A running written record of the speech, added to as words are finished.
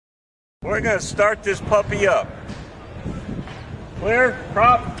We're going to start this puppy up. Clear?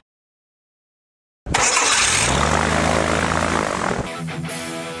 Prop.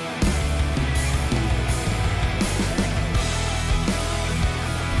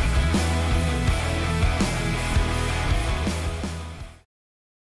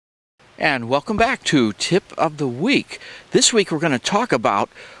 And welcome back to Tip of the Week. This week we're going to talk about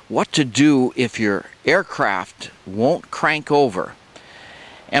what to do if your aircraft won't crank over.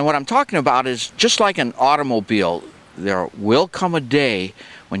 And what I'm talking about is just like an automobile, there will come a day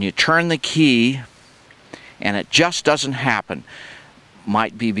when you turn the key and it just doesn't happen.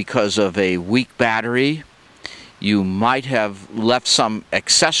 Might be because of a weak battery. You might have left some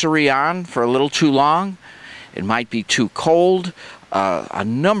accessory on for a little too long. It might be too cold. A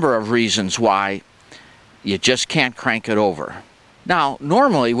number of reasons why you just can't crank it over. Now,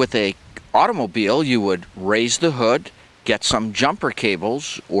 normally with an automobile, you would raise the hood, get some jumper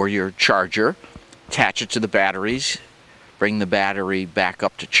cables or your charger, attach it to the batteries, bring the battery back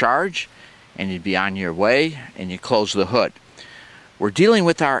up to charge, and you'd be on your way, and you close the hood. We're dealing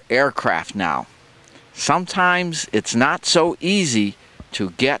with our aircraft now. Sometimes it's not so easy to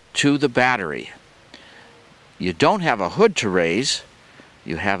get to the battery. You don't have a hood to raise,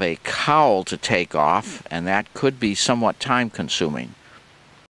 you have a cowl to take off, and that could be somewhat time-consuming.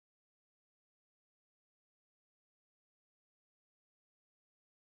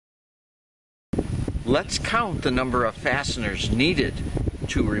 Let's count the number of fasteners needed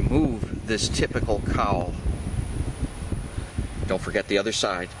to remove this typical cowl. Don't forget the other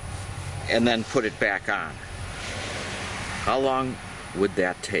side. And then put it back on. How long would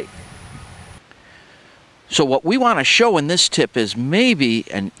that take? So what we want to show in this tip is maybe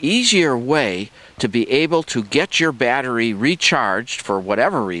an easier way to be able to get your battery recharged for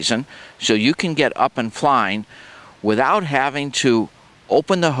whatever reason so you can get up and flying without having to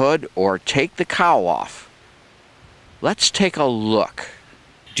open the hood or take the cowl off. Let's take a look.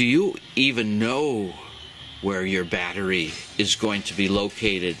 Do you even know where your battery is going to be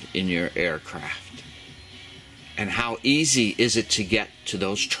located in your aircraft? And how easy is it to get to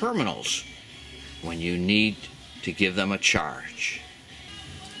those terminals when you need to give them a charge?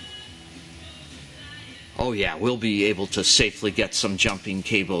 Oh yeah, we'll be able to safely get some jumping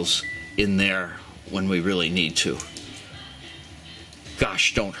cables in there when we really need to.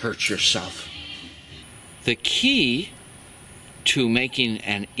 Gosh, don't hurt yourself. The key to making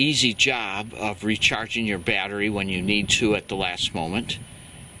an easy job of recharging your battery when you need to at the last moment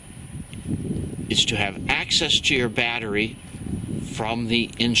is to have access to your battery from the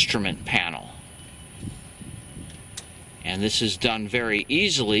instrument panel. And this is done very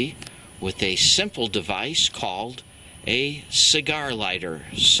easily with a simple device called a cigar lighter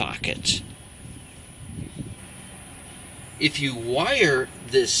socket. If you wire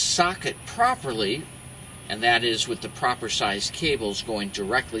this socket properly, and that is with the proper size cables going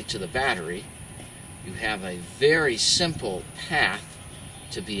directly to the battery, you have a very simple path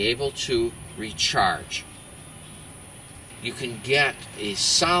to be able to recharge. You can get a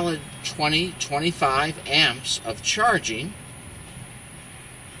solid 20-25 amps of charging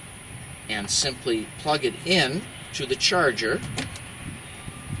and simply plug it in to the charger,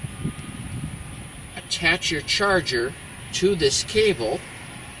 attach your charger to this cable,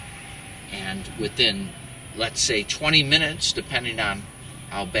 and within, let's say, 20 minutes, depending on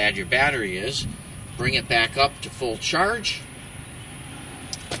how bad your battery is, bring it back up to full charge,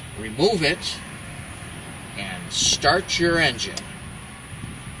 remove it, and start your engine.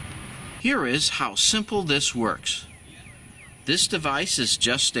 Here is how simple this works. This device is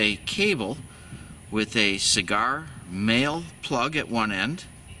just a cable with a cigar male plug at one end,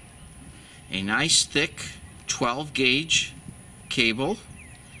 a nice thick 12 gauge cable,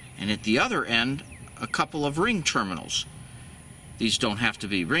 and at the other end a couple of ring terminals. These don't have to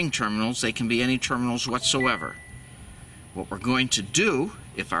be ring terminals, they can be any terminals whatsoever. What we're going to do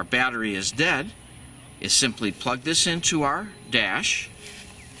if our battery is dead is simply plug this into our dash.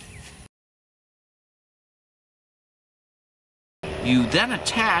 You then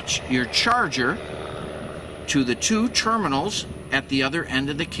attach your charger to the two terminals at the other end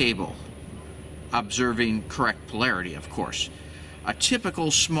of the cable, observing correct polarity, of course. A typical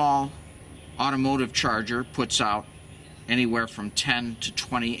small automotive charger puts out anywhere from 10 to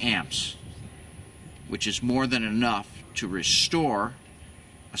 20 amps, which is more than enough to restore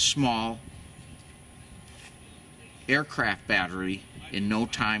a small aircraft battery in no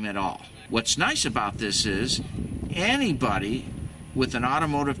time at all. What's nice about this is anybody with an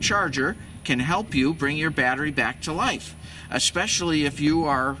automotive charger can help you bring your battery back to life, especially if you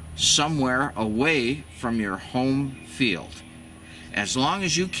are somewhere away from your home field. As long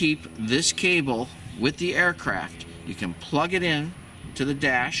as you keep this cable with the aircraft, you can plug it in to the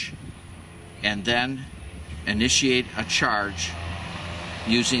dash and then initiate a charge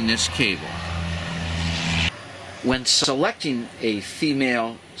using this cable. When selecting a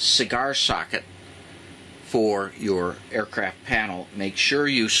female cigar socket for your aircraft panel, make sure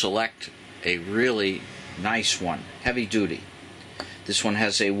you select a really nice one, heavy duty. This one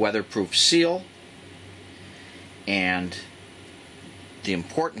has a weatherproof seal, and the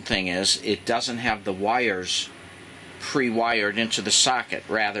important thing is it doesn't have the wires pre-wired into the socket.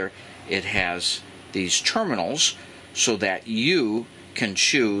 Rather, it has these terminals so that you can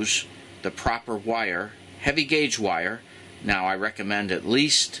choose the proper wire, heavy gauge wire. Now I recommend at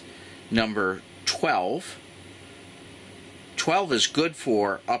least number 12. 12 is good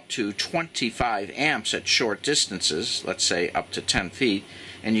for up to 25 amps at short distances, let's say up to 10 feet,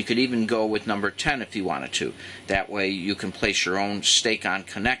 and you could even go with number 10 if you wanted to. That way you can place your own stake-on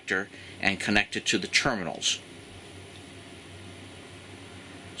connector and connect it to the terminals.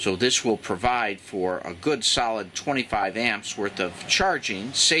 So this will provide for a good solid 25 amps worth of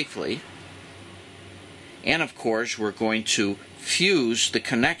charging safely. And of course we're going to fuse the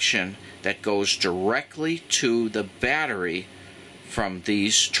connection that goes directly to the battery from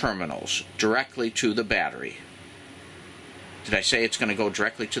these terminals, directly to the battery. Did I say it's going to go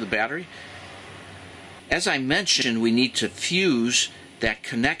directly to the battery? As I mentioned, we need to fuse that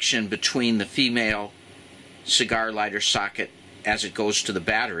connection between the female cigar lighter socket as it goes to the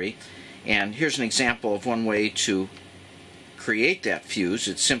battery. And here's an example of one way to create that fuse.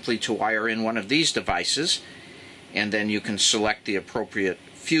 It's simply to wire in one of these devices, and then you can select the appropriate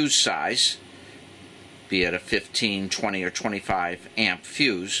fuse size, be it a 15, 20, or 25 amp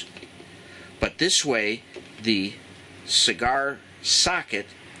fuse. But this way the cigar socket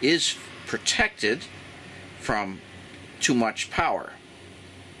is protected from too much power.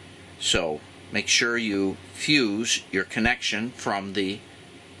 So make sure you fuse your connection from the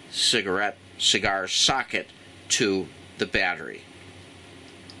cigar socket to the battery.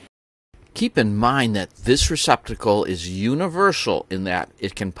 Keep in mind that this receptacle is universal in that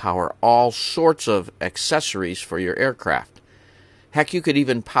it can power all sorts of accessories for your aircraft. Heck, you could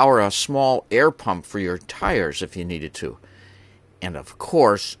even power a small air pump for your tires if you needed to. And of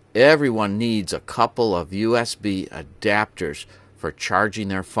course, everyone needs a couple of USB adapters for charging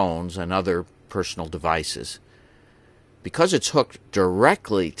their phones and other personal devices. Because it's hooked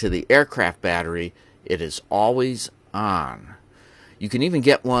directly to the aircraft battery, it is always on. You can even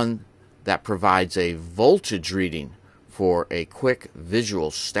get one that provides a voltage reading for a quick visual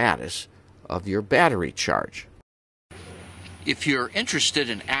status of your battery charge. If you're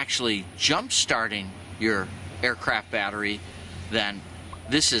interested in actually jump-starting your aircraft battery, then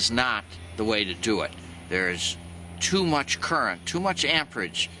this is not the way to do it. There's too much current, too much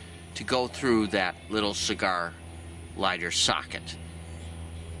amperage to go through that little cigar lighter socket.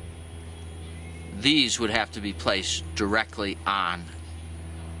 These would have to be placed directly on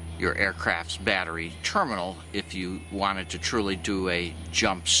your aircraft's battery terminal if you wanted to truly do a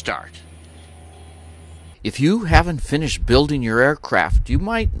jump start. If you haven't finished building your aircraft, you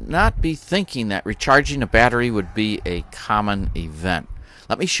might not be thinking that recharging a battery would be a common event.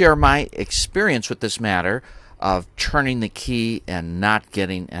 Let me share my experience with this matter of turning the key and not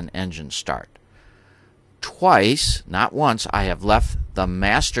getting an engine start. Twice, not once, I have left the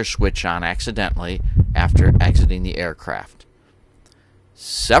master switch on accidentally after exiting the aircraft.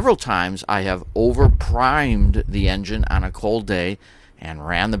 Several times I have overprimed the engine on a cold day and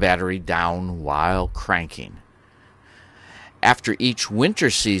ran the battery down while cranking. After each winter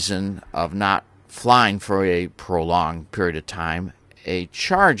season of not flying for a prolonged period of time, a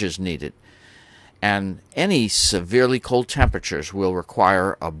charge is needed, and any severely cold temperatures will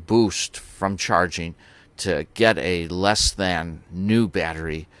require a boost from charging to get a less than new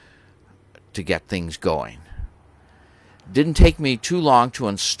battery to get things going. Didn't take me too long to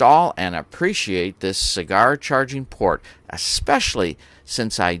install and appreciate this cigar charging port, especially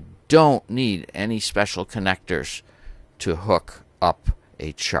since I don't need any special connectors to hook up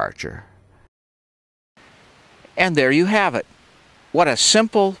a charger. And there you have it. What a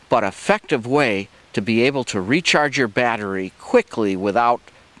simple but effective way to be able to recharge your battery quickly without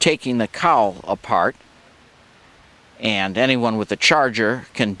taking the cowl apart. And anyone with a charger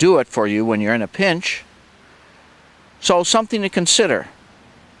can do it for you when you're in a pinch. So something to consider.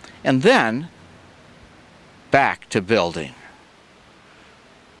 And then back to building.